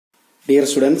Dear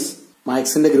students,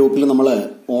 മാത്സിന്റെ ഗ്രൂപ്പിൽ നമ്മൾ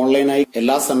ഓൺലൈനായി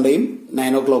എല്ലാ സൺഡേയും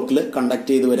 9 o'clock കണ്ടക്ട്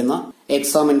ചെയ്തു വരുന്ന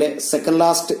എക്സാമിന്റെ second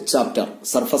last chapter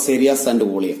surface areas and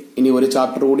volume. ഇനി ഒരു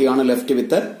ചാപ്റ്റർ കൂടിയാണ് ലെഫ്റ്റ്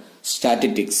വിത്ത്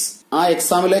സ്റ്റാറ്റിസ്റ്റിക്സ്. ആ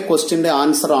എക്സാമിലെ ക്വസ്റ്റ്യന്റെ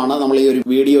ആൻസർ ആണ് നമ്മൾ ഈ ഒരു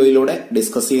വീഡിയോയിലൂടെ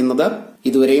ഡിസ്കസ് ചെയ്യുന്നത്.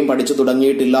 ഇതുവരെയും പഠിച്ചു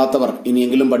തുടങ്ങിയിട്ടില്ലാത്തവർ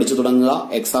ഇനിയെങ്കിലും പഠിച്ചു തുടങ്ങുക.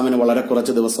 എക്സാമിന് വളരെ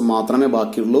കുറച്ച് ദിവസം മാത്രമേ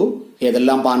ബാക്കിയുള്ളൂ.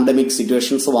 ഏതെല്ലാം പാൻഡമിക്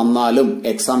സിറ്റുവേഷൻസ് വന്നാലും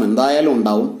എക്സാം എന്തായാലും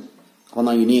ഉണ്ടാവും. അപ്പൊ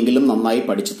ഇനിയെങ്കിലും നന്നായി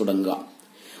പഠിച്ചു തുടങ്ങുക.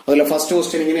 അതിലെ ഫസ്റ്റ്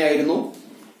ക്വസ്റ്റ്യൻ ഇങ്ങനെയായിരുന്നു: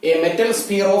 A metal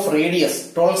sphere of radius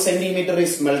 12 cm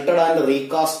is melted and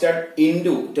recasted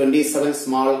into 27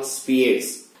 small spheres.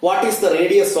 What is the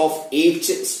radius of each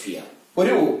sphere?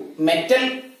 ഒരു മെറ്റൽ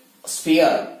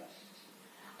സ്പിയർ,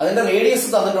 അതിന്റെ റേഡിയസ്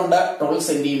തന്നിട്ടുണ്ട് 12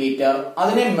 cm.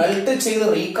 അതിനെ മെൽറ്റ് ചെയ്ത്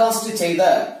റീകാസ്റ്റ്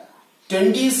ചെയ്ത്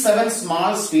 27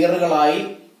 സ്മാൾ സ്പിയറുകളായി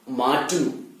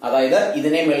മാറ്റുന്നു. അതായത്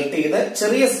ഇതിനെ മെൽറ്റ് ചെയ്ത്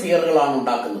ചെറിയ സ്പിയറുകളാണ്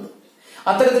ഉണ്ടാക്കുന്നത്.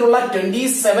 അത്തരത്തിലുള്ള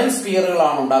 27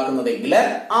 സ്പിയറുകളാണ് ഉണ്ടാക്കുന്നതെങ്കിൽ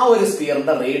ആ ഒരു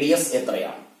സ്പിയറിന്റെ റേഡിയസ്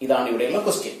എത്രയാണ്? ഇതാണ് ഇവിടെയുള്ള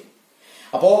ക്വസ്റ്റ്യൻ.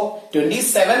 അപ്പോ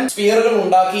 27 സ്പിയറുകൾ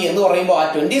ഉണ്ടാക്കി എന്ന് പറയുമ്പോൾ ആ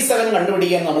 27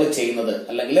 കണ്ടുപിടിക്കാൻ നമ്മൾ ചെയ്യുന്നത്,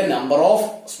 അല്ലെങ്കിൽ നമ്പർ ഓഫ്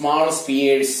സ്മാൾ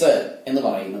സ്പിയേഴ്സ് എന്ന്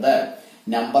പറയുന്നത്,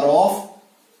 നമ്പർ ഓഫ്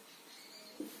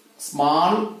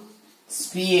സ്മാൾ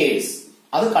സ്പിയേഴ്സ്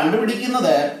അത്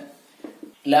കണ്ടുപിടിക്കുന്നത്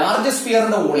large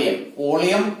സ്പിയറിന്റെ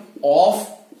volume of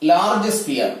large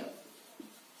sphere,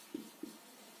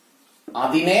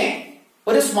 അതിനെ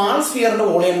ഒരു സ്മാൾ സ്പിയറിന്റെ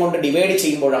വോളിയം കൊണ്ട് ഡിവൈഡ്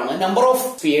ചെയ്യുമ്പോഴാണ് നമ്പർ ഓഫ്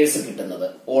സ്പിയേഴ്സ് കിട്ടുന്നത്.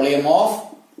 Volume of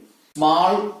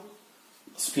small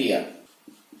sphere.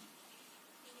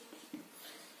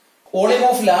 Volume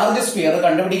of large sphere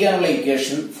കണ്ടുപിടിക്കാനുള്ള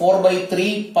ഇക്വേഷൻ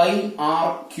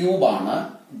 4/3πr³ ആണ്,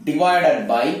 ഡിവൈഡഡ്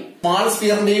ബൈ സ്മാൾ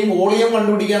സ്പിയറിന്റെയും വോളിയം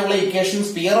കണ്ടുപിടിക്കാനുള്ള ഇക്വേഷൻ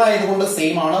സ്പിയർ ആയതുകൊണ്ട്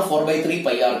സെയിം ആണ്,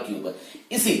 4/3πr³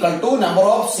 is equal to number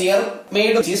of sphere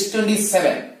made is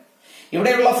 27.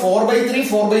 ഇവിടെയുള്ള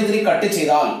 4/3 cut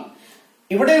ചെയ്താൽ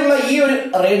ഇവിടെയുള്ള ഈ ഒരു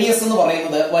റേഡിയസ് എന്ന്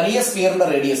പറയുന്നത് വലിയ സ്പിയറിന്റെ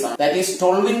റേഡിയസ് ആണ്. That is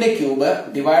 12ന്റെ cube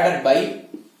divided by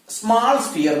small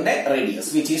സ്പിയറിന്റെ radius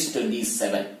which is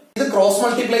 27. ഇത് ക്രോസ്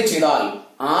മൾട്ടിപ്ലൈ ചെയ്താൽ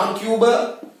r³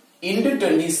 into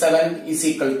 27 is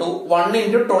equal to 1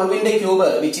 into 12ന്റെ cube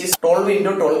which is 12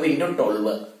 into 12 into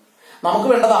 12. നമുക്ക്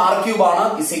വേണ്ടത് r³ ആണ്,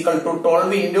 is equal to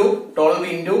 12 into 12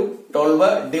 into 12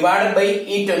 divided by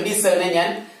ഈ 27നെ ഞാൻ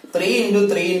 3 into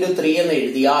 3 into 3 എന്ന്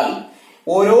എഴുതിയാൽ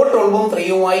ഓരോ 12ഉം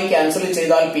 3യുമായി ക്യാൻസൽ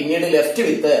ചെയ്താൽ പിന്നീട് left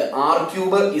with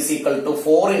r³ is equal to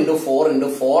 4 into 4 into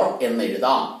 4 എന്ന്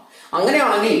എഴുതാം.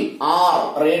 അങ്ങനെയാണെങ്കിൽ r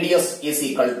radius is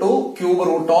equal to cube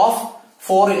root of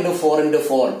 4 into 4 into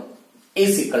 4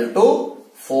 is equal to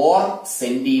 4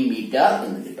 centimeter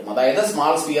എന്ന് കിട്ടും. അതായത്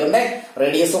സ്മാൾ സ്പിയറിന്റെ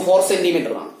റേഡിയസ് 4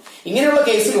 centimeter ആണ്. ഇങ്ങനെയുള്ള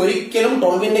കേസിൽ ഒരിക്കലും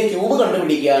 12ന്റെ ക്യൂബ്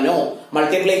കണ്ടുപിടിക്കാനോ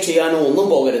മൾട്ടിപ്ലൈ ചെയ്യാനോ ഒന്നും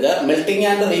പോകരുത്. മെൽറ്റിംഗ്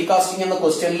ആൻഡ് റീകാസ്റ്റിംഗ് എന്ന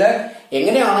ക്വസ്റ്റ്യനിൽ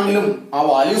എങ്ങനെയാണെങ്കിലും ആ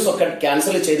വാല്യൂസ് ഒക്കെ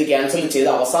ക്യാൻസൽ ചെയ്ത്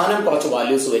അവസാനം കുറച്ച്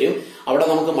വാല്യൂസ് വരും. അവിടെ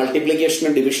നമുക്ക്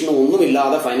മൾട്ടിപ്ലിക്കേഷനും ഡിവിഷനും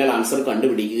ഒന്നുമില്ലാതെ ഫൈനൽ ആൻസർ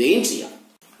കണ്ടുപിടിക്കുകയും ചെയ്യാം.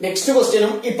 നെക്സ്റ്റ്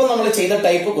ക്വസ്റ്റ്യനും ഇപ്പൊ നമ്മൾ ചെയ്ത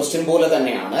ടൈപ്പ് ക്വസ്റ്റ്യൻ പോലെ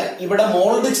തന്നെയാണ്. ഇവിടെ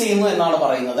മോൾഡ് ചെയ്യുന്നു എന്നാണ്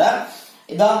പറയുന്നത്.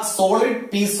 The solid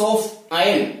piece of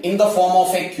iron in the form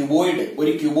of A cuboid.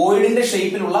 ഒരു ക്യൂബോയിഡിന്റെ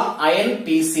ഷേപ്പിലുള്ള അയൺ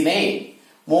പീസിനെ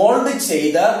മോൾഡ്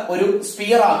ചെയ്ത് ഒരു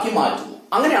സ്പിയർ ആക്കി മാറ്റുന്നു.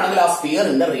 അങ്ങനെയാണെങ്കിൽ ആ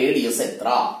സ്പിയറിന്റെ റേഡിയസ് എത്ര?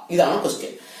 ഇതാണ്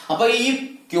ക്വസ്റ്റ്യൻ. അപ്പൊ ഈ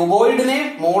ക്യൂബോയിഡിനെ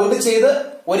മോൾഡ് ചെയ്ത്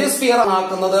ഒരു സ്പിയർ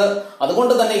ആക്കുന്നത്,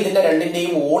 അതുകൊണ്ട് തന്നെ ഇതിന്റെ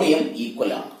രണ്ടിന്റെയും വോളിയം ഈക്വൽ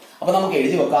ആണ്. അപ്പൊ നമുക്ക്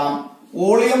എഴുതി വെക്കാം,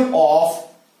 volume of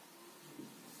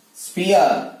sphere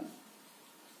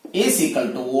is equal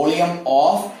to volume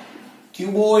of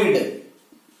cuboid.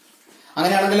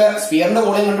 അങ്ങനെയാണെങ്കിൽ സ്പിയറിന്റെ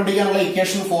വോളിയം കണ്ടുപിടിക്കാനുള്ള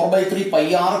ഇക്വേഷൻ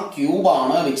 4/3πr³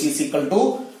 ആണ്, which is equal to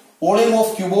volume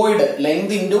of cuboid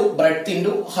length into breadth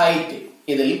into height.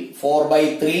 ഇതിൽ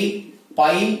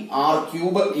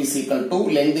 4/3πr³ is equal to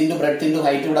length into breadth into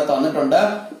height ഇവിടെ തന്നിട്ടുണ്ട്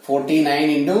 49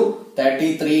 into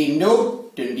 33 into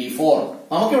 24.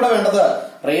 നമുക്കിവിടെ വേണ്ടത്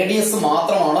radius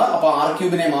മാത്രമാണ്. അപ്പൊ r³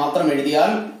 മാത്രം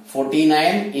എഴുതിയാൽ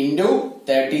 49 into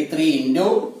 33 into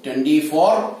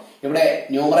 24. ഇവിടെ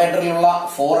ന്യൂമറേറ്ററിലുള്ള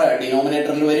 4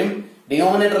 ഡിനോമിനേറ്ററിൽ വരും,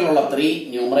 ഡിനോമിനേറ്ററിലുള്ള 3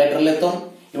 ന്യൂമറേറ്ററിലെത്തും.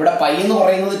 ഇവിടെ പൈ എന്ന്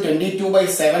പറയുന്നത്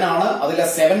 22/7 ആണ്. അതിലെ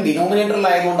 7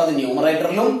 ഡിനോമിനേറ്ററിലായതുകൊണ്ട് അത്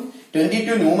ന്യൂമറേറ്ററിലും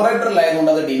 22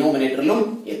 ന്യൂമറേറ്ററിലായതുകൊണ്ട് അത് ഡിനോമിനേറ്ററിലും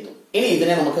എത്തും. ഇനി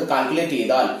ഇതിനെ നമുക്ക് കാൽക്കുലേറ്റ്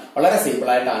ചെയ്താൽ വളരെ സിമ്പിൾ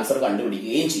ആയിട്ട് ആൻസർ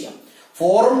കണ്ടുപിടിക്കുകയും ചെയ്യാം.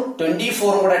 4ഉം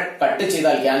 24ഉം കൂടെ കട്ട്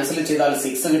ചെയ്താൽ ക്യാൻസൽ ചെയ്താൽ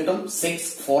 6 കിട്ടും. 6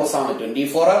 4s ആണ്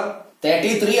 24.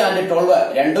 33 and 12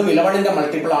 രണ്ടും 11ന്റെ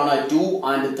മൾട്ടിപ്പിൾ ആണ്, 2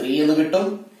 and 3 എന്ന് കിട്ടും.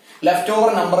 ലെഫ്റ്റ് ഓവർ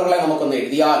നമ്പറുകളെ നമുക്കൊന്ന്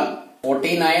എഴുതിയാൽ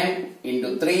 49 into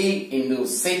 3 into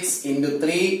 6 into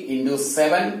 3 into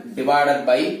 7 divided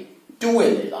by 2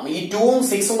 എന്ന് എഴുതാം. ഈ 2ഉം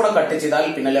 6ഉം കൂടെ കട്ട് ചെയ്താൽ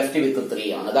പിന്നെ ലെഫ്റ്റ് വിത്ത് 3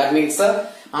 ആണ്. ദാറ്റ് മീൻസ്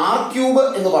r³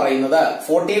 എന്ന് പറയുന്നത്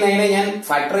 49നെ ഞാൻ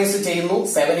ഫാക്ടറൈസ് ചെയ്യുന്നു,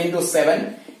 7 into 7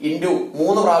 ഇൻറ്റു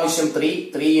 3 പ്രാവശ്യം 3,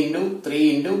 3 ഇൻറ്റു 3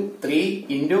 ഇൻറ്റു 3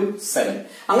 ഇൻറ്റു 7.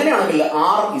 അങ്ങനെയാണെങ്കിൽ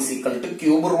r is equal to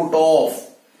cube root of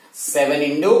 7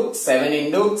 into 7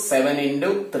 into 7 into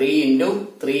 3 into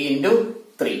 3 into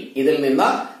 3. ഇതിൽ നിന്ന്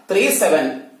 3 7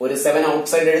 ഒരു 7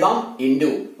 ഔട്ട്സൈഡ് എഴുതാം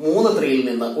ഇൻറ്റു 3 3യിൽ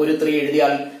നിന്ന് ഒരു 3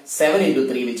 എഴുതിയാൽ 7 ഇൻറ്റു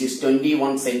 3 വിച്ച് ഈസ്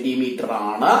 21 സെന്റിമീറ്റർ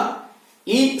ആണ്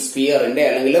ഈ സ്ഫിയറിന്റെ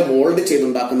അല്ലെങ്കിൽ മോൾഡ്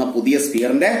ചെയ്തുണ്ടാക്കുന്ന പുതിയ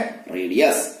സ്ഫിയറിന്റെ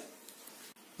radius.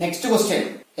 Next question.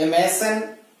 A Mason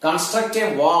construct a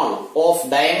wall of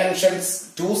dimensions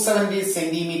 270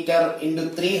 centimeter into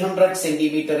 300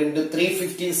 centimeter into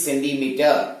 350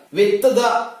 centimeter with the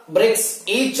bricks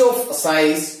each of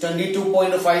size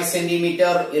 22.5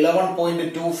 centimeter,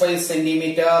 11.25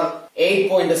 centimeter,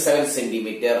 8.7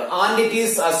 centimeter, and it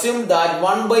is assumed that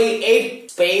 1/8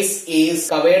 space is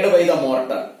covered by the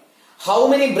mortar. How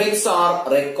many bricks are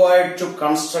required to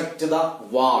construct the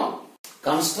wall?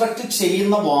 Construct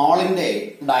ചെയ്യുന്ന വാളിന്റെ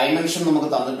dimension നമുക്ക്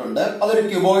തന്നിട്ടുണ്ട്. അതൊരു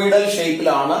cuboidal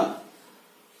ഷേപ്പിലാണ്.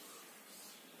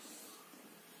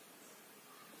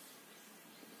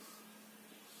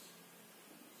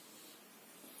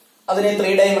 അതിനെ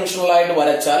 3 ഡയമെൻഷനലായിട്ട്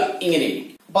വരച്ചാൽ ഇങ്ങനെയിരിക്കും.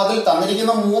 അപ്പൊ അതിൽ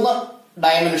തന്നിരിക്കുന്ന 3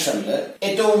 ഡയമെൻഷനിൽ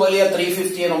ഏറ്റവും വലിയ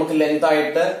 350 നമുക്ക് ലെങ്ത്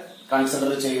ആയിട്ട്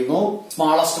കൺസിഡർ ചെയ്യുന്നു,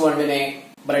 സ്മാളസ്റ്റ് വണ്ണിനെ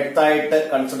ബ്രെഡ്ത്ത് ആയിട്ട്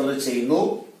കൺസിഡർ ചെയ്യുന്നു,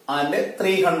 ആൻഡ്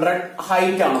 300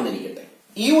 ഹൈറ്റ് ആണെന്നിരിക്കട്ടെ.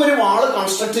 ഈ ഒരു വാള്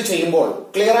കൺസ്ട്രക്ട് ചെയ്യുമ്പോൾ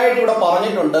ക്ലിയർ ആയിട്ട് ഇവിടെ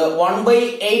പറഞ്ഞിട്ടുണ്ട്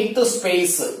 1/8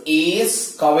 space is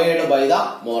covered by the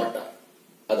mortar.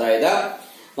 അതായത്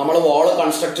നമ്മൾ വാള്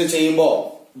കൺസ്ട്രക്ട് ചെയ്യുമ്പോൾ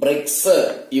ബ്രിക്സ്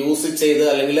യൂസ് ചെയ്ത്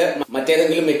അല്ലെങ്കിൽ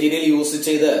മറ്റേതെങ്കിലും മെറ്റീരിയൽ യൂസ്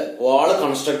ചെയ്ത് വാള്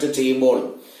കൺസ്ട്രക്ട് ചെയ്യുമ്പോൾ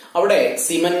അവിടെ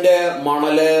സിമന്റ്,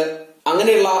 മണല്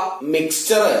അങ്ങനെയുള്ള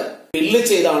മിക്സ്ചർ ഫില്ല്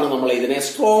ചെയ്താണ് നമ്മൾ ഇതിനെ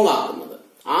സ്ട്രോങ് ആക്കുന്നത്.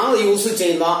 ആ യൂസ്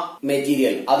ചെയ്യുന്ന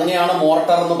മെറ്റീരിയൽ അതിനെയാണ്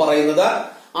മോർട്ടർ എന്ന് പറയുന്നത്.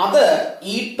 അത്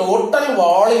ഈ ടോട്ടൽ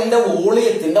വാളിന്റെ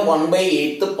വോളിയത്തിന്റെ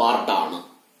 1/8 പാർട്ടാണ്.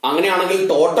 അങ്ങനെയാണെങ്കിൽ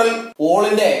ടോട്ടൽ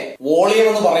വോളിന്റെ വോളിയം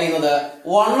എന്ന് പറയുന്നത്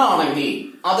 1 ആണെങ്കിൽ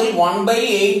അതിൽ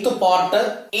 1/8 പാർട്ട്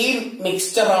ഈ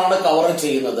മിക്സ്ചർ ആണ് കവർ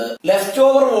ചെയ്യുന്നത്. ലെഫ്റ്റ്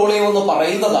ഓവർ വോളിയം എന്ന്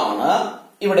പറയുന്നതാണ്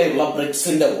ഇവിടെയുള്ള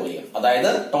ബ്രിക്സിന്റെ വോളിയം.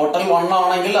 അതായത് ടോട്ടൽ 1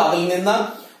 ആണെങ്കിൽ അതിൽ നിന്ന്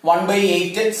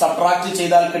 1/8 സബ്ട്രാക്ട്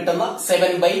ചെയ്താൽ കിട്ടുന്ന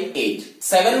 7/8.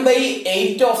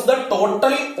 7/8 of the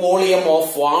total volume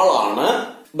of വാൾ ആണ്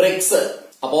ബ്രിക്സ്.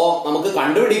 അപ്പോ നമുക്ക്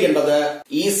കണ്ടുപിടിക്കേണ്ടത്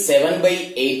ഈ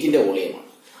 7/8ന്റെ വോളിയമാണ്.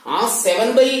 ആ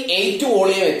 7/8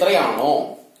 വോളിയം എത്രയാണോ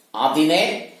അതിനെ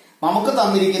നമുക്ക്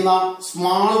തന്നിരിക്കുന്ന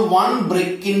സ്മാൾ 1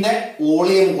 ബ്രിക്കിന്റെ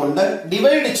വോളിയം കൊണ്ട്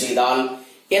ഡിവൈഡ് ചെയ്താൽ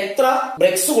എത്ര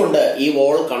ബ്രിക്സ് കൊണ്ട് ഈ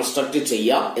വോൾ കൺസ്ട്രക്ട്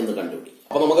ചെയ്യാം എന്ന് കണ്ടുപിടിക്കും.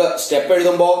 അപ്പൊ നമുക്ക് സ്റ്റെപ്പ്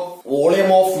എഴുതുമ്പോ വോളിയം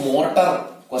ഓഫ് മോർട്ടർ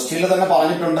ക്വസ്റ്റ്യനിൽ തന്നെ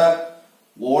പറഞ്ഞിട്ടുണ്ട്.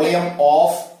 Volume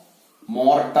of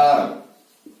mortar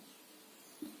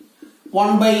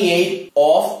 1/8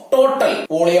 of total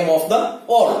volume of the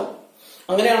wall.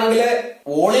 അങ്ങനെയാണെങ്കിൽ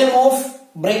volume of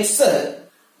BRICS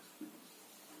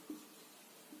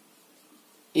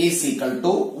is equal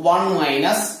to 1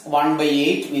 minus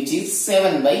 1/8 which is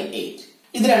 7/8.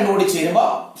 ഇത് രണ്ടും കൂടി ചേരുമ്പോ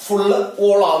ഫുള്ള്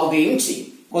വോൾ ആവുകയും ചെയ്യും.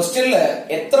 ക്വസ്റ്റ്യനില്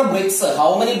എത്ര BRICS, how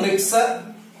many BRICS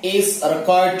is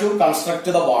required to construct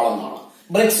the wall എന്നാണ്.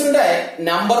 ബ്രിക്സിന്റെ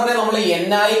നമ്പറിനെ നമ്മൾ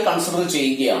n ആയി കൺസിഡർ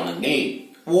ചെയ്യുകയാണെങ്കിൽ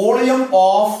വോളിയം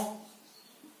ഓഫ്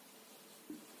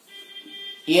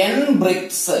n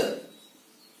ബ്രിക്സ്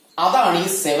അതാണ് ഈ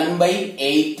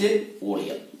 7/8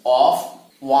 വോളിയം ഓഫ്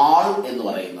വാൾ എന്ന്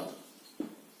പറയുന്നത്.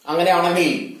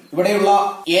 അങ്ങനെയാണെങ്കിൽ ഇവിടെയുള്ള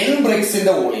n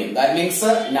ബ്രിക്സിന്റെ volume that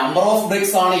means number of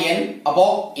BRICS ആണ് n. അപ്പോ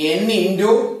n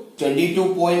ഇൻറ്റു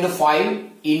 22.5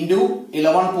 ഇൻറ്റു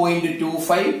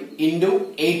 11.25 ഇൻറ്റു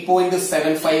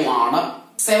 8.75 ആണ്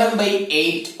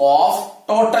 7/8 of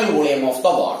total volume of the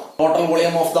wall. Total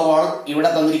volume of the wall ഇവിടെ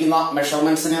തന്നിരിക്കുന്ന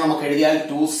മെഷർമെന്റ്സിനെ നമുക്ക് എഴുതിയാൽ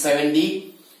 270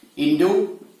 ഇൻറ്റു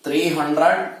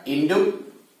 300 ഇൻറ്റു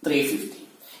 350.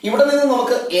 ഇവിടെ നിന്ന്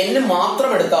നമുക്ക് n മാത്രം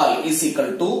എടുത്താൽ is equal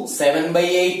to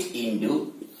 7/8 into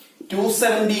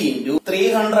 270 into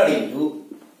 300 into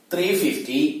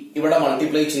 350. ഇവിടെ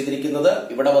മൾട്ടിപ്ലൈ ചെയ്തിരിക്കുന്നത്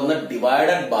ഇവിടെ വന്ന്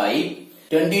ഡിവൈഡഡ് ബൈ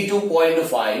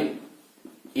 22.5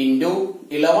 ഇൻറ്റു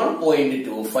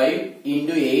 11.25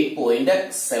 ഇൻറ്റു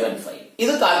 8.75.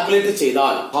 ഇത് കാൽക്കുലേറ്റ്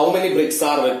ചെയ്താൽ how many BRICS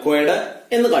are required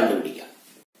എന്ന് കണ്ടുപിടിക്കാം.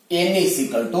 n is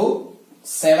equal to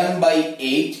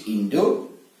 7/8 into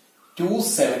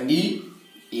 270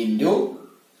 into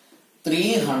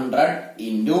 300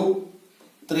 into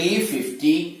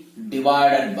 350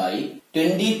 divided by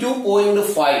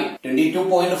 22.5.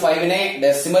 22.5നെ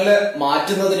ഡെസിമല്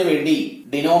മാറ്റുന്നതിന് വേണ്ടി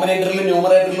ഡിനോമിനേറ്ററിലും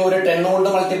ന്യൂമറേറ്ററിലും ഒരു 10 കൊണ്ട്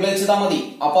മൾട്ടിപ്ലൈ ചെയ്താൽ മതി.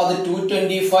 അപ്പൊ അത്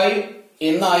 225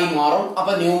 എന്നായി മാറും.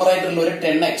 അപ്പൊ ന്യൂമറേറ്ററിൽ ഒരു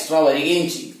 10 എക്സ്ട്രാ വരികയും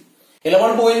ചെയ്യും.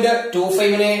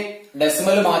 11.25നെ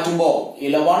ഡെസിമല് മാറ്റുമ്പോ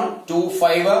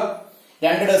 1125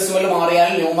 2 ഡെസിമൽ മാറിയാൽ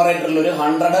ന്യൂമറേറ്ററിൽ ഒരു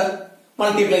 100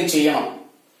 മൾട്ടിപ്ലൈ ചെയ്യണം.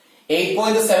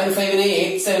 8.75നെ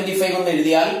 875 എന്ന്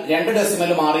എഴുതിയാൽ 2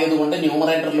 ഡെസിമൽ മാറിയത് കൊണ്ട്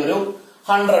ന്യൂമറേറ്ററിൽ ഒരു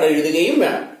 100 എഴുതുകയും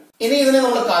വേണം. ഇനി ഇതിനെ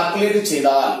നമ്മൾ കാൽക്കുലേറ്റ്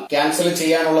ചെയ്താൽ ക്യാൻസൽ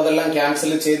ചെയ്യാനുള്ളതെല്ലാം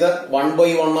ക്യാൻസൽ ചെയ്ത്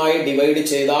 1/1 ആയി ഡിവൈഡ്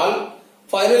ചെയ്താൽ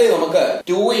ഫൈനലി നമുക്ക്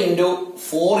 2 into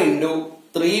 4 into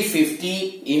 350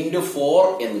 into 4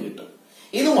 എന്ന് കിട്ടും.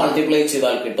 ഇത് മൾട്ടിപ്ലൈ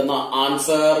ചെയ്താൽ കിട്ടുന്ന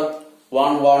ആൻസർ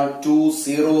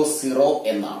 11200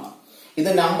 എന്നാണ്. ഇത്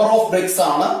നമ്പർ ഓഫ് ബ്രിക്സ്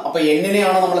ആണ്. അപ്പൊ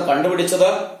എങ്ങനെയാണ് നമ്മൾ കണ്ടുപിടിച്ചത്?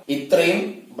 ഇത്രയും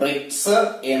ബ്രിക്സ്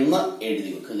എന്ന് എഴുതി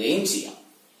വെക്കുകയും ചെയ്യാം.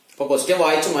 അപ്പൊ ക്വസ്റ്റ്യൻ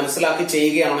വായിച്ച് മനസ്സിലാക്കി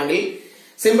ചെയ്യുകയാണെങ്കിൽ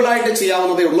സിമ്പിൾ ആയിട്ട്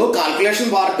ചെയ്യാവുന്നതേ ഉള്ളൂ. കാൽക്കുലേഷൻ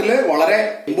പാർട്ടിൽ വളരെ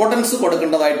ഇമ്പോർട്ടൻസ്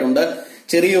കൊടുക്കേണ്ടതായിട്ടുണ്ട്.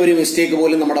 ചെറിയൊരു മിസ്റ്റേക്ക്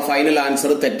പോലും നമ്മുടെ ഫൈനൽ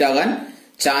ആൻസർ തെറ്റാകാൻ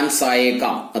ചാൻസ്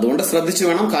ആയേക്കാം. അതുകൊണ്ട് ശ്രദ്ധിച്ചു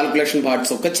വേണം കാൽക്കുലേഷൻ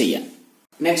പാർട്സ് ഒക്കെ ചെയ്യാൻ.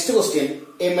 Next question,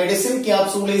 A medicine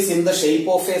capsule is in the shape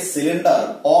of A cylinder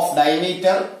of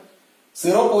diameter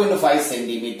 0.5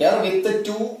 centimeter with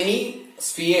 2 mini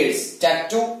spheres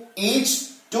tattooed each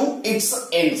to its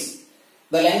ends.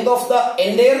 The length of the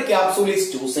entire capsule is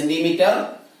 2 centimeter.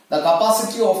 The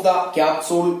capacity of the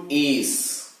capsule is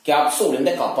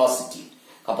capsuleന്റെ capacity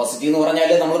എന്ന് പറഞ്ഞാൽ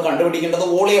നമ്മൾ കണ്ടുപിടിക്കേണ്ടത്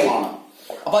വോളിയമാണ്.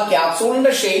 അപ്പൊ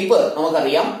ക്യാപ്സൂളിന്റെ shape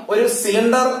നമുക്കറിയാം. ഒരു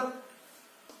cylinder,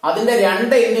 അതിന്റെ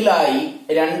രണ്ട് എൻഡിലായി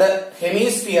 2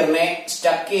 ഹെമിസ്ഫിയറിനെ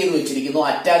stuck ചെയ്ത് വെച്ചിരിക്കുന്നു,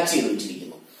 അറ്റാച്ച് ചെയ്ത്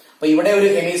വെച്ചിരിക്കുന്നു. അപ്പൊ ഇവിടെ ഒരു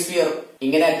ഹെമിസ്ഫിയർ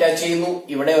ഇങ്ങനെ അറ്റാച്ച് ചെയ്യുന്നു,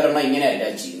 ഇവിടെ ഒരെണ്ണം ഇങ്ങനെ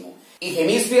അറ്റാച്ച് ചെയ്യുന്നു. ഈ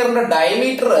ഹെമിസ്ഫിയറിന്റെ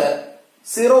ഡയമീറ്റർ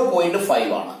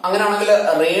 0.5 ആണ്. അങ്ങനെയാണെങ്കിൽ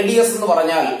റേഡിയസ് എന്ന്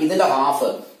പറഞ്ഞാൽ ഇതിന്റെ ഹാഫ്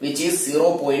വിച്ച് ഈസ്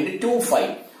 0.25.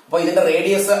 അപ്പൊ ഇതിന്റെ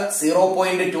റേഡിയസ്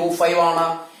 0.25 ആണ്.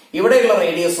 ഇവിടെയുള്ള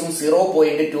റേഡിയസും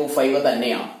 0.25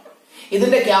 തന്നെയാണ്.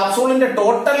 ഇതിന്റെ ക്യാപ്സൂളിന്റെ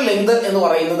ടോട്ടൽ ലെങ്ത് എന്ന്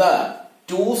പറയുന്നത്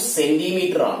 2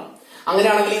 സെന്റിമീറ്റർ ആണ്.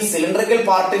 അങ്ങനെയാണെങ്കിൽ ഈ സിലിണ്ടറിക്കൽ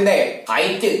പാർട്ടിന്റെ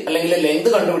ഹൈറ്റ് അല്ലെങ്കിൽ ലെങ്ത്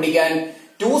കണ്ടുപിടിക്കാൻ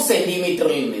 2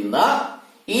 സെന്റിമീറ്ററിൽ നിന്ന്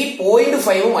ഈ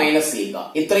 0.5 മൈനസ് ചെയ്യുക.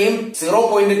 ഇത്രയും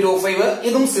 0.25,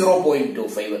 ഇതും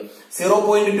 0.25,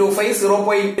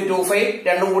 0.25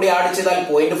 രണ്ടും കൂടി ആഡ് ചെയ്താൽ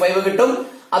 0.5 കിട്ടും.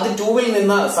 അത് 2വിൽ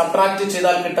നിന്ന് സബ്ട്രാക്ട്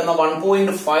ചെയ്താൽ കിട്ടുന്ന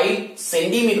 1.5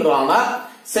 സെന്റിമീറ്റർ ആണ്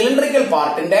സിലിണ്ടറിക്കൽ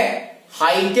പാർട്ടിന്റെ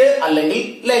ഹൈറ്റ് അല്ലെങ്കിൽ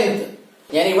ലെങ്ത്.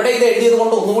 ഞാൻ ഇവിടെ ഇത് എഴുതിയത്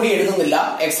കൊണ്ട് ഒന്നുകൂടി എഴുതുന്നില്ല.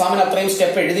 എക്സാമിന് അത്രയും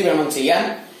സ്റ്റെപ്പ് എഴുതി വേണം ചെയ്യാൻ.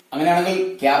 അങ്ങനെയാണെങ്കിൽ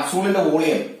ക്യാപ്സൂളിന്റെ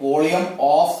volume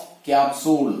of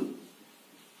capsule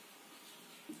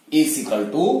is equal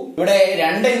to, ഇവിടെ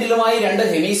 2 എൻഡിലുമായി 2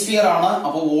 ഹെമിസ്ഫിയർ ആണ്.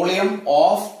 അപ്പൊ volume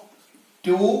of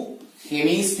 2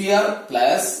 hemisphere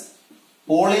plus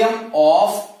volume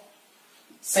of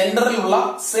സെന്ററിലുള്ള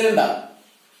cylinder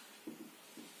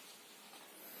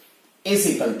is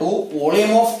equal to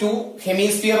volume of 2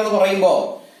 hemisphere എന്ന് പറയുമ്പോ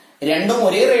രണ്ടും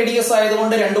ഒരേ റേഡിയസ്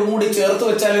ആയതുകൊണ്ട് രണ്ടും കൂടി ചേർത്ത്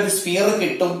വെച്ചാൽ ഒരു സ്ഫിയർ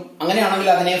കിട്ടും. അങ്ങനെയാണെങ്കിൽ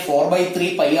അതിനെ 4/3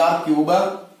 πr³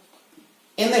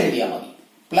 എന്ന് എഴുതിയാൽ മതി.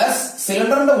 പ്ലസ്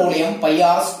സിലിണ്ടറിന്റെ വോളിയം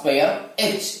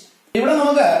πr²h. ഇവിടെ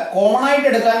നമുക്ക് കോമൺ ആയിട്ട്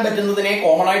എടുക്കാൻ പറ്റുന്നതിനെ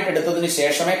കോമൺ ആയിട്ട് എടുത്തതിന്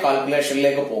ശേഷമേ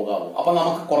കാൽക്കുലേഷനിലേക്ക് പോകാവൂ. അപ്പൊ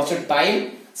നമുക്ക് കുറച്ച് ടൈം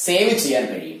സേവ് ചെയ്യാൻ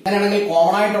കഴിയും. അങ്ങനെയാണെങ്കിൽ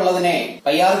കോമൺ ആയിട്ടുള്ളതിനെ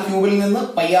πr³ നിന്ന്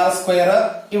πr²,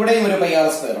 ഇവിടെയും ഒരു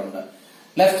πr² ഉണ്ട്.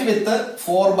 ലെഫ്റ്റ് വിത്ത്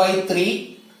 4/3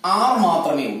 r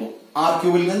മാത്രമേ ഉള്ളൂ. r³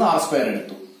 നിന്ന് r²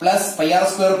 എടുത്തു. പ്ലസ്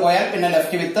πr² പോയാൽ പിന്നെ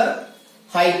ലെഫ്റ്റ് വിത്ത്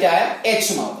ഹൈറ്റ് ആയ h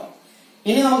മാത്രം.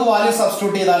 ഇനി നമുക്ക് വാല്യൂ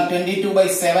സബ്സ്റ്റിറ്റ്യൂട്ട് ചെയ്താൽ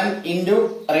 22/7 ഇൻറ്റു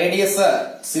റേഡിയസ്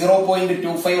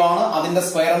 0.25 ആണ്. അതിന്റെ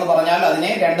സ്ക്വയർ എന്ന് പറഞ്ഞാൽ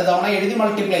അതിനെ 2 തവണ എഴുതി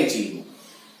മൾട്ടിപ്ലൈ ചെയ്യുന്നു.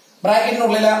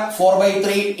 ബ്രാക്കറ്റിനുള്ളിൽ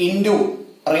 4/3 into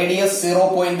radius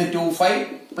 0.25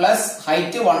 plus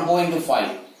height 1.5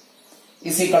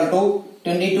 is equal to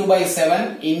 22/7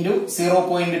 into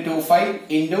 0.25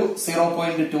 into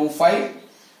 0.25.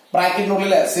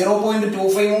 ബ്രാക്കറ്റിനുള്ളിൽ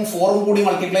 0.25ഉം 4ഉം കൂടി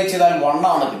മൾട്ടിപ്ലൈ ചെയ്താൽ 1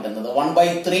 ആണ് കിട്ടുന്നത്.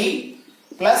 1/3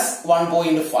 പ്ലസ്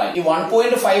 1.5. ഈ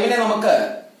 1.5നെ നമുക്ക്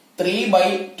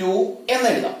 3/2 എന്ന്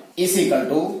എഴുതാം. Is equal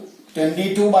to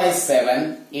 22/7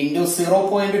 into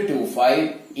 0.25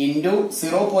 into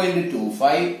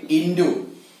 0.25 into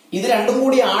ഇത് രണ്ടും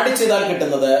കൂടി ആഡ് ചെയ്താൽ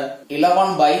കിട്ടുന്നത്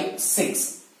 11/6.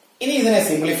 ഇനി ഇതിനെ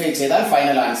സിംപ്ലിഫൈ ചെയ്താൽ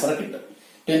ഫൈനൽ ആൻസർ കിട്ടും.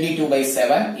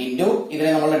 22/7 ഇൻറ്റു ഇതിനെ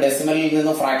നമ്മൾ ഡെസിമലിൽ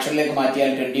നിന്ന് ഫ്രാക്ഷനിലേക്ക്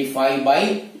മാറ്റിയാൽ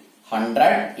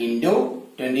 25/100 ഇൻറ്റു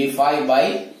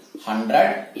 25/100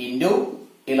 ഇൻറ്റു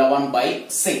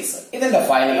 11/6. ഇതിന്റെ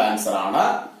ഫൈനൽ ആൻസർ ആണ്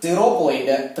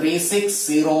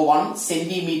 0.3601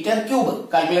 സെന്റിമീറ്റർ ക്യൂബ്.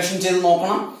 കാൽക്കുലേഷൻ ചെയ്ത്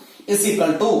നോക്കണം. ഇസ്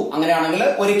ഈക്വൽ ടു, അങ്ങനെയാണെങ്കിൽ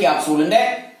ഒരു ക്യാപ്സൂളിന്റെ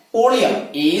വോളിയം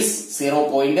ഈസ്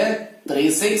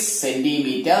 0.36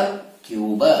 സെന്റിമീറ്റർ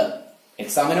ക്യൂബ്.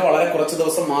 എക്സാമിന് വളരെ കുറച്ച്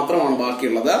ദിവസം മാത്രമാണ്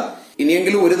ബാക്കിയുള്ളത്.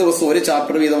 ഇനിയെങ്കിലും ഒരു ദിവസം ഒരു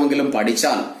ചാപ്റ്റർ വീതമെങ്കിലും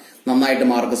പഠിച്ചാൽ നന്നായിട്ട്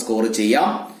മാർക്ക് സ്കോർ ചെയ്യാം.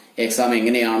 എക്സാം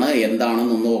എങ്ങനെയാണ്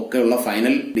എന്താണെന്നൊന്നും ഒക്കെയുള്ള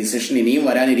ഫൈനൽ ഡിസിഷൻ ഇനിയും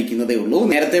വരാനിരിക്കുന്നതേ ഉള്ളൂ.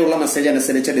 നേരത്തെയുള്ള മെസ്സേജ്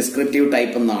അനുസരിച്ച് ഡിസ്ക്രിപ്റ്റീവ്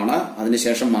ടൈപ്പ് എന്നാണ്.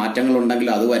 അതിനുശേഷം മാറ്റങ്ങൾ ഉണ്ടെങ്കിൽ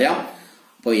അത് വരാം.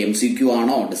 അപ്പോൾ MCQ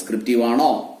ആണോ, ഡിസ്ക്രിപ്റ്റീവ് ആണോ,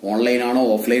 ഓൺലൈൻ ആണോ,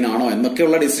 ഓഫ്ലൈൻ ആണോ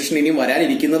എന്നൊക്കെയുള്ള ഡിസിഷൻ ഇനിയും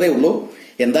വരാനിരിക്കുന്നതേ ഉള്ളൂ.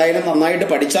 എന്തായാലും നന്നായിട്ട്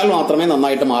പഠിച്ചാൽ മാത്രമേ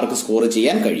നന്നായിട്ട് മാർക്ക് സ്കോർ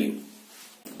ചെയ്യാൻ കഴിയൂ.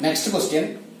 Next question.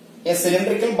 A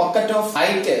cylindrical bucket of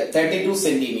height 32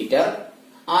 centimeter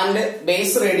and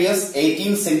base radius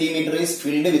 18 centimeter is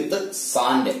filled with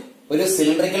sand. ഒരു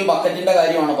സിലിണ്ടറിക്കൽ ബക്കറ്റിന്റെ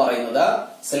കാര്യമാണ് പറയുന്നത്.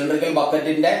 സിലിണ്ടറിക്കൽ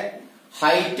ബക്കറ്റിന്റെ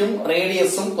ഹൈറ്റും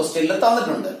റേഡിയസും ക്വസ്റ്റ്യനിൽ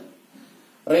തന്നിട്ടുണ്ട്.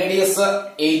 Radius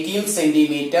 18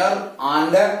 centimeter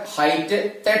and height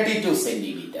 32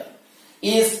 centimeter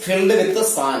is filled with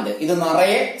sand. ഇത്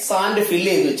നിറയെ സാൻഡ് ഫിൽ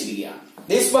ചെയ്ത് വെച്ചിരിക്കുകയാണ്.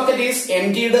 This bucket is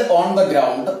emptied on the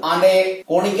ground and a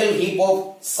conical heap of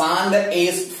sand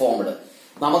is formed.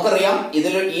 നമുക്കറിയാം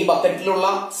ഇതിൽ ഈ ബക്കറ്റിലുള്ള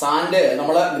സാൻഡ്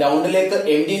നമ്മൾ ഗ്രൗണ്ടിലേക്ക്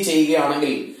എംപ്റ്റി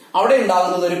ചെയ്യുകയാണെങ്കിൽ അവിടെ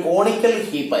ഉണ്ടാകുന്നത് ഒരു കോണിക്കൽ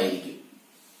ഹീപ്പ് ആയിരിക്കും.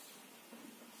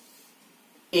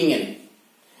 ഇങ്ങനെ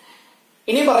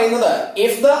ഇനി പറയുന്നത്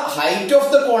if the height of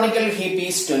the conical heap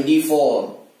is 24,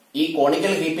 ഈ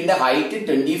കോണിക്കൽ ഹീപ്പിന്റെ ഹൈറ്റ്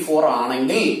 24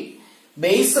 ആണെങ്കിൽ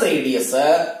base radius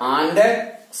and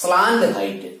slant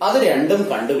height അത് രണ്ടും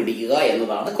കണ്ടുപിടിക്കുക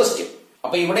എന്നതാണ് ക്വസ്റ്റ്യൻ.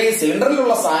 അപ്പൊ ഇവിടെ ഈ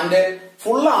സിലിണ്ടറിലുള്ള സാൻഡ്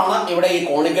ഫുൾ ആണ് ഇവിടെ ഈ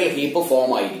കോണിക്കൽ ഹീപ്പ്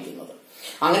ഫോം ആയിരിക്കുന്നത്.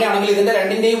 അങ്ങനെയാണെങ്കിൽ ഇതിന്റെ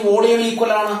രണ്ടിന്റെയും വോളിയം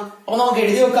ഈക്വൽ ആണ്. അപ്പൊ നമുക്ക്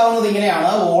എഴുതി വെക്കാവുന്നത് ഇങ്ങനെയാണ്: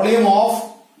 volume of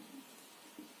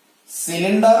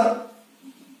cylinder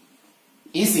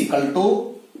is equal to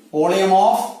volume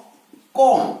of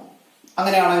കോൺ.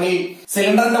 അങ്ങനെയാണെങ്കിൽ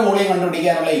സിലിണ്ടറിന്റെ വോളിയം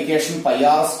കണ്ടുപിടിക്കാനുള്ള equation pi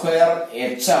R square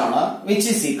H ആണ്, which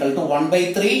is equal to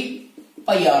 1/3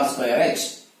 pi R square H.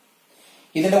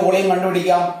 ഇതിന്റെ വോളിയം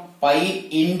കണ്ടുപിടിക്കാം. പൈ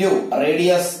ഇൻറ്റു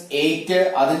റേഡിയസ് 8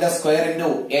 അതിന്റെ സ്ക്വയർ ഇൻറ്റു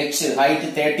എച്ച് ഹൈറ്റ്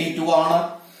 32 ആണ്,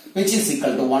 which is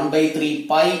equal to 1/3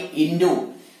 pi into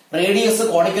radius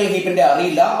conical ഹീപ്പിന്റെ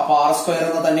അറിയില്ല, അപ്പൊ ആർ സ്ക്വയർ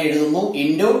എന്ന് തന്നെ എഴുതുന്നു,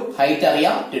 ഇൻറ്റു ഹൈറ്റ്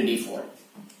അറിയാം 24.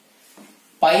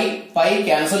 പൈ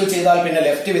ക്യാൻസൽ ചെയ്താൽ പിന്നെ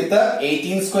left with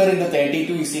 18 square into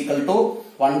 32 is equal to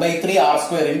 1/3 R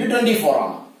square into 24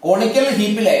 ആണ്. കോണിക്കൽ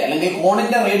ഹീപ്പിലെ അല്ലെങ്കിൽ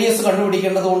കോണിന്റെ റേഡിയസ്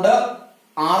കണ്ടുപിടിക്കേണ്ടതുകൊണ്ട്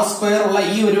ആർ സ്ക്വയർ ഉള്ള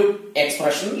ഈ ഒരു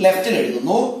എക്സ്പ്രഷൻ ലെഫ്റ്റിൽ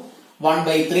എഴുതുന്നു.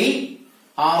 1/3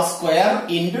 R square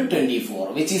into 24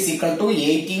 which is equal to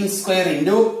 18 square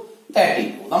into 32.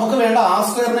 നമുക്ക് വേണ്ട ആർ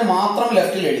സ്ക്വയറിനെ മാത്രം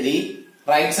ലെഫ്റ്റിൽ എഴുതി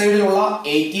റൈറ്റ് സൈഡിലുള്ള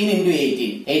 18 ഇൻറ്റു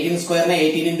 18 സ്ക്വയറിനെ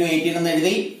 18 ഇൻറ്റു 18 എന്ന്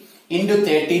എഴുതി, ഇൻറ്റു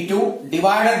 32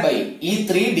 ഡിവൈഡഡ് ബൈ ഈ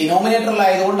 3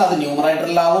 ഡിനോമിനേറ്ററിലായതുകൊണ്ട് അത്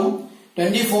ന്യൂമറേറ്ററിലാവും,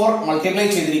 24 മൾട്ടിപ്ലൈ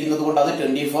ചെയ്തിരിക്കുന്നത് കൊണ്ട് അത്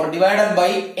 24 divided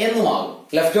by എന്നുമാകും.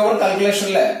 Left over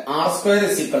കാൽക്കുലേഷനിലെ R square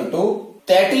is equal to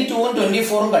 32 ഉം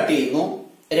 24 ഉം കട്ട് ചെയ്യുന്നു,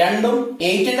 രണ്ടും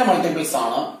 8ന്റെ മൾട്ടിപ്പിൾസ്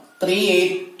ആണ്. 3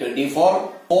 8 24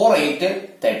 4 8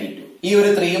 32. ഈ ഒരു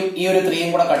 3യും ഈ ഒരു 3യും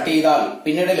കൂടെ കട്ട് ചെയ്താൽ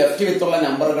പിന്നീട് ലെഫ്റ്റ് വിത്തുള്ള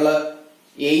നമ്പറുകൾ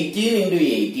 18 ഇൻറ്റു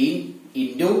 18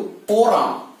 ഇൻറ്റു 4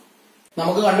 ആണ്.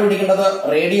 നമുക്ക് കണ്ടുപിടിക്കേണ്ടത്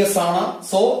റേഡിയസ് ആണ്.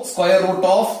 So square root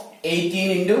of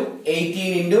 18 into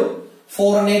 18 into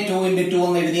 4നെ 2 into 2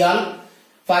 എന്ന് എഴുതിയാൽ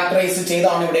ഫാക്ടറൈസ്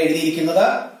ചെയ്താണ് ഇവിടെ എഴുതിയിരിക്കുന്നത്.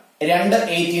 2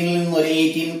 18ൽ നിന്ന് ഒരു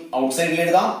 18 ഔട്ട് സൈഡിൽ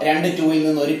എഴുതാം, 2 2ൽ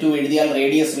നിന്ന് ഒരു 2 എഴുതിയാൽ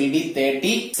radius will be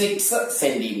 36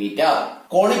 centimetre.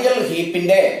 Conical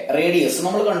ഹീപ്പിന്റെ radius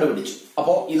നമ്മൾ കണ്ടുപിടിച്ചു,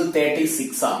 അപ്പോ ഇത്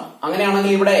 36 ആണ്.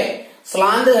 അങ്ങനെയാണെങ്കിൽ ഇവിടെ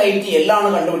സ്ലാന്റ് ഹൈറ്റ് എല്ലാണ്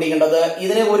കണ്ടുപിടിക്കേണ്ടത്.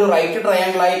 ഇതിനെ ഒരു റൈറ്റ്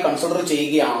ട്രയാങ്കിൾ ആയി കൺസിഡർ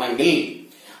ചെയ്യുകയാണെങ്കിൽ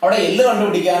അവിടെ എല്ല്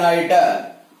കണ്ടുപിടിക്കാനായിട്ട്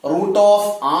root of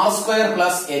R square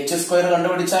plus H square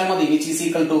കണ്ടുപിടിച്ചാൽ മതി, which is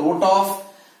equal to root of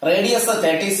radius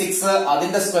 36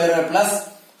 അതിന്റെ സ്ക്വയർ പ്ലസ്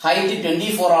ഹൈറ്റ്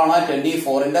 24 ആണ്,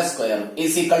 24ന്റെ square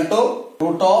is equal to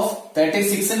root of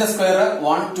 36ന്റെ square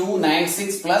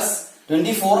 1296 plus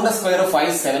 24ന്റെ square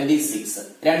 576.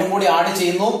 രണ്ടും കൂടി ആഡ്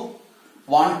ചെയ്യുന്നു.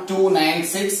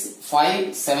 1296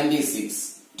 576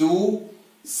 2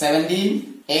 17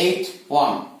 8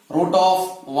 1 റൂട്ട് ഓഫ്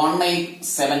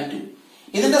 1872.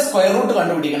 ഇതിന്റെ സ്ക്വയർ റൂട്ട്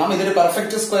കണ്ടുപിടിക്കണം. ഇതൊരു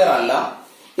പെർഫെക്റ്റ് സ്ക്വയർ അല്ല.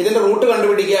 ഇതിന്റെ റൂട്ട്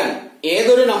കണ്ടുപിടിക്കാൻ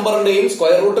ഏതൊരു നമ്പറിന്റെയും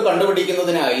സ്ക്വയർ റൂട്ട്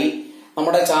കണ്ടുപിടിക്കുന്നതിനായി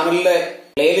നമ്മുടെ ചാനലിലെ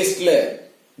പ്ലേലിസ്റ്റില്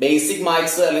ബേസിക്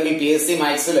മാത്സ് അല്ലെങ്കിൽ PSC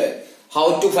മാത്സില് how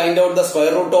to find out the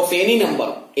square root of any number,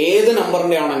 ഏത്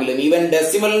നമ്പറിന്റെ ആണെങ്കിലും ഈവൻ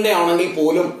ഡെസിമലിന്റെ ആണെങ്കിൽ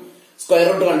പോലും സ്ക്വയർ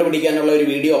റൂട്ട് കണ്ടുപിടിക്കാനുള്ള ഒരു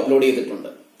വീഡിയോ അപ്ലോഡ് ചെയ്തിട്ടുണ്ട്.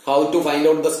 How to find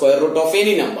out the square root of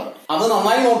any number. അത്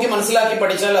നന്നായി നോക്കി മനസ്സിലാക്കി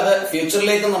പഠിച്ചാൽ അത്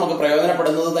ഫ്യൂച്ചറിലേക്ക് നമുക്ക്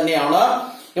പ്രയോജനപ്പെടുന്നത് തന്നെയാണ്.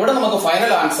 ഇവിടെ നമുക്ക്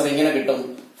ഫൈനൽ ആൻസർ ഇങ്ങനെ കിട്ടും: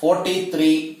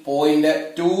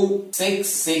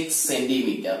 43.266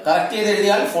 സെന്റിമീറ്റർ. കറക്റ്റ് ചെയ്ത്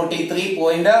എഴുതിയാൽ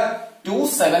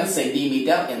 43.27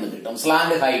 സെന്റിമീറ്റർ എന്ന് കിട്ടും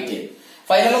സ്ലാന്റ് ഹൈറ്റ്.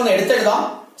 ഫൈനൽ ഒന്ന് എടുത്തെഴുതാം.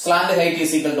 Slant height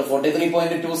is equal to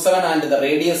 43.27 and the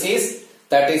radius is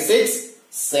 36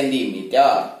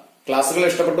 centimetre. ക്ലാസ്സുകൾ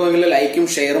ഇഷ്ടപ്പെട്ടുവെങ്കിൽ ലൈക്കും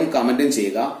ഷെയറും കമന്റും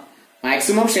ചെയ്യുക.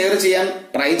 മാക്സിമം ഷെയർ ചെയ്യാൻ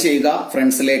ട്രൈ ചെയ്യുക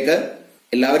ഫ്രണ്ട്സിലേക്ക്.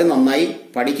 എല്ലാവരും നന്നായി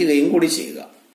പഠിക്കുകയും കൂടി ചെയ്യുക.